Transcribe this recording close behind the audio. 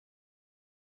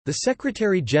The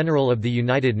Secretary-General of the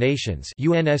United Nations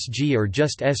 (UNSG or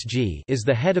just SG) is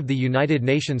the head of the United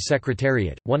Nations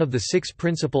Secretariat, one of the 6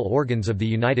 principal organs of the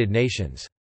United Nations.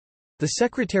 The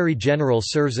Secretary-General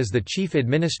serves as the Chief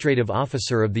Administrative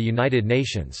Officer of the United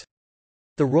Nations.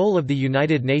 The role of the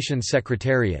United Nations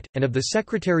Secretariat, and of the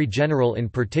Secretary-General in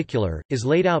particular, is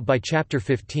laid out by Chapter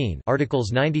 15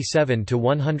 Articles 97 to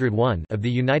 101 of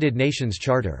the United Nations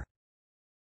Charter.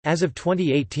 As of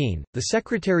 2018, the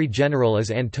Secretary-General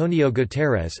is Antonio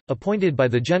Guterres, appointed by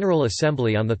the General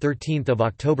Assembly on 13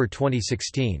 October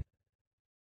 2016.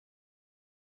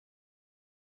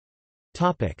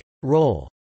 Role.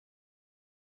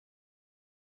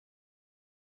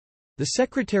 The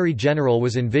Secretary-General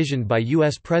was envisioned by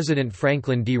U.S. President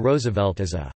Franklin D. Roosevelt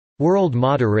as a «world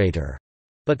moderator»,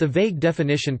 but the vague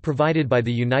definition provided by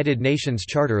the United Nations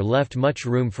Charter left much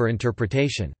room for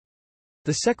interpretation.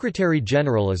 The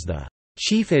Secretary-General is the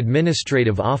Chief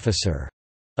Administrative Officer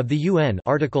of the UN,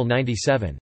 Article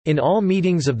 97. In all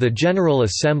meetings of the General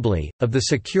Assembly, of the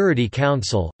Security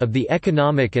Council, of the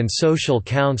Economic and Social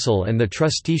Council and the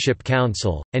Trusteeship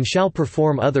Council, and shall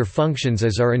perform other functions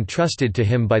as are entrusted to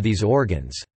him by these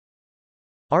organs."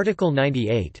 Article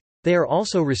 98. They are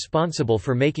also responsible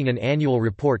for making an annual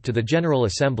report to the General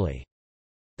Assembly.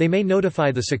 They may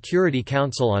notify the Security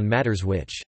Council on matters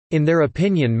which in their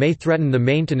opinion may threaten the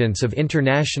maintenance of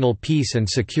international peace and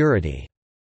security.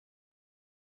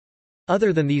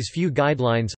 Other than these few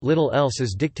guidelines, little else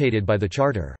is dictated by the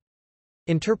Charter.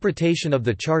 Interpretation of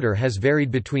the Charter has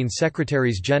varied between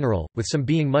Secretaries-General, with some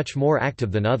being much more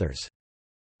active than others.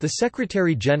 The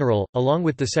Secretary-General, along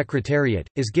with the Secretariat,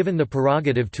 is given the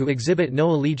prerogative to exhibit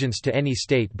no allegiance to any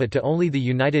state but to only the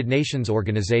United Nations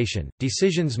organization.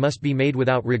 Decisions must be made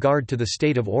without regard to the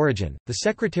state of origin. The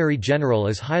Secretary-General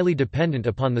is highly dependent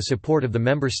upon the support of the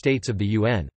member states of the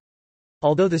UN.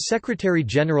 Although the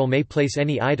Secretary-General may place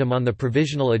any item on the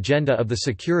provisional agenda of the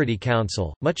Security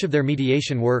Council, much of their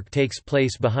mediation work takes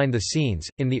place behind the scenes.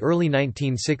 In the early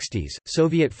 1960s,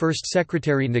 Soviet First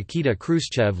Secretary Nikita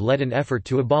Khrushchev led an effort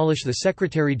to abolish the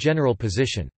Secretary-General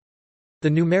position. The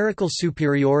numerical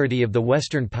superiority of the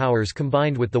Western powers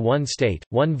combined with the one-state,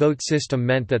 one-vote system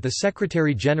meant that the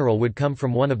Secretary-General would come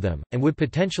from one of them, and would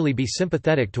potentially be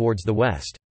sympathetic towards the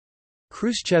West.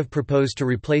 Khrushchev proposed to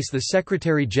replace the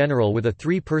Secretary-General with a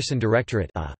 3-person directorate,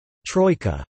 a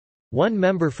troika, 1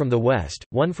 member from the West,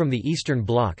 1 from the Eastern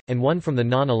Bloc, and 1 from the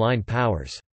non-aligned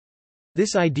powers.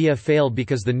 This idea failed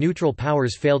because the neutral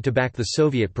powers failed to back the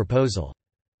Soviet proposal.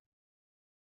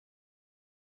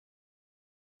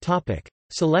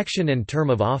 Selection and term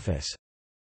of office.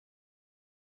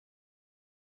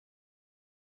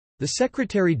 The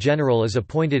Secretary-General is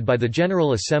appointed by the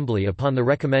General Assembly upon the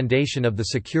recommendation of the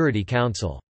Security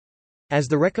Council. As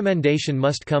the recommendation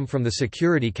must come from the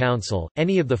Security Council,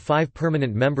 any of the 5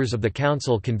 permanent members of the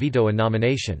Council can veto a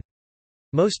nomination.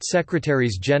 Most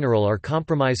Secretaries-General are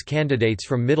compromise candidates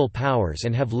from middle powers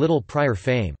and have little prior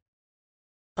fame.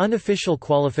 Unofficial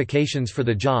qualifications for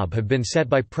the job have been set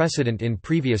by precedent in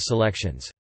previous selections.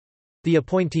 The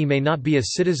appointee may not be a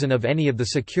citizen of any of the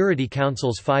Security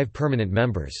Council's 5 permanent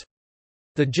members.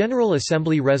 The General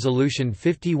Assembly Resolution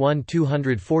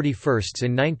 51-241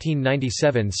 in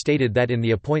 1997 stated that in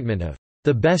the appointment of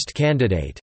the best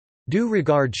candidate, due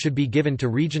regard should be given to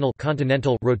regional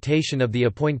continental rotation of the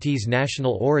appointee's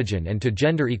national origin and to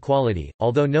gender equality,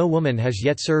 although no woman has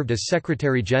yet served as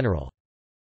Secretary-General.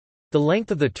 The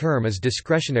length of the term is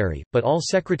discretionary, but all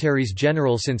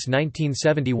Secretaries-General since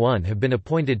 1971 have been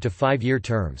appointed to 5-year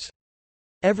terms.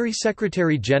 Every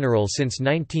Secretary-General since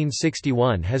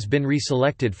 1961 has been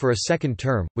reselected for a second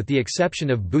term, with the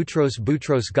exception of Boutros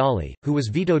Ghali, who was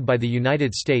vetoed by the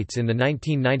United States in the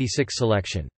 1996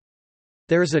 selection.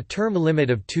 There is a term limit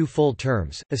of 2 full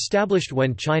terms, established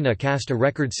when China cast a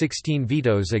record 16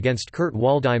 vetoes against Kurt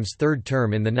Waldheim's 3rd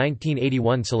term in the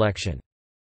 1981 selection.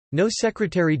 No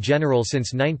Secretary-General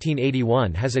since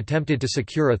 1981 has attempted to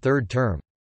secure a 3rd term.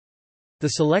 The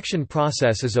selection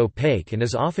process is opaque and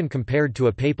is often compared to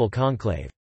a papal conclave.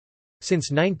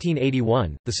 Since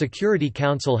 1981, the Security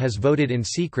Council has voted in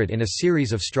secret in a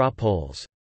series of straw polls.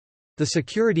 The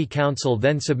Security Council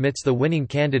then submits the winning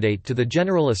candidate to the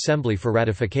General Assembly for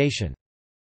ratification.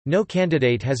 No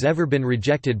candidate has ever been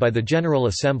rejected by the General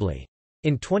Assembly.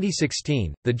 In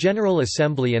 2016, the General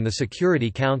Assembly and the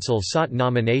Security Council sought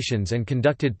nominations and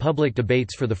conducted public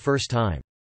debates for the first time.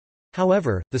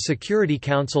 However, the Security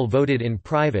Council voted in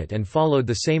private and followed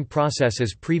the same process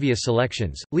as previous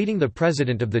elections, leading the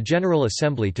President of the General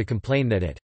Assembly to complain that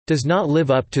it does not live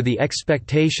up to the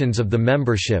expectations of the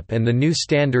membership and the new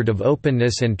standard of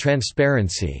openness and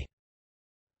transparency.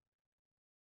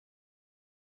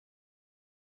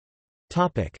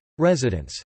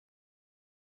 Residence.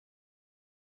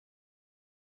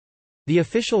 The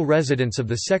official residence of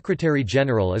the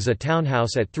Secretary-General is a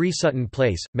townhouse at 3 Sutton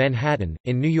Place, Manhattan,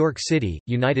 in New York City,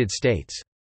 United States.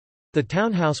 The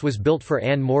townhouse was built for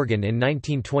Anne Morgan in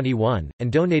 1921,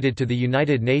 and donated to the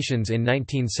United Nations in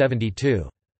 1972.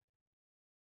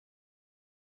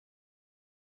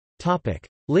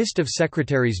 List of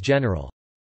Secretaries-General.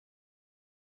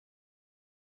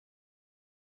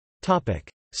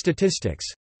 Statistics.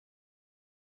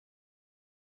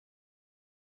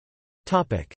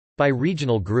 By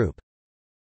regional group.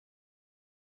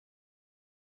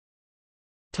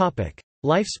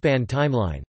 Lifespan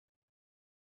timeline.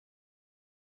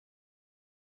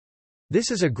 This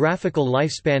is a graphical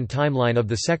lifespan timeline of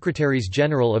the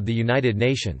Secretaries-General of the United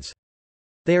Nations.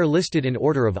 They are listed in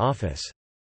order of office.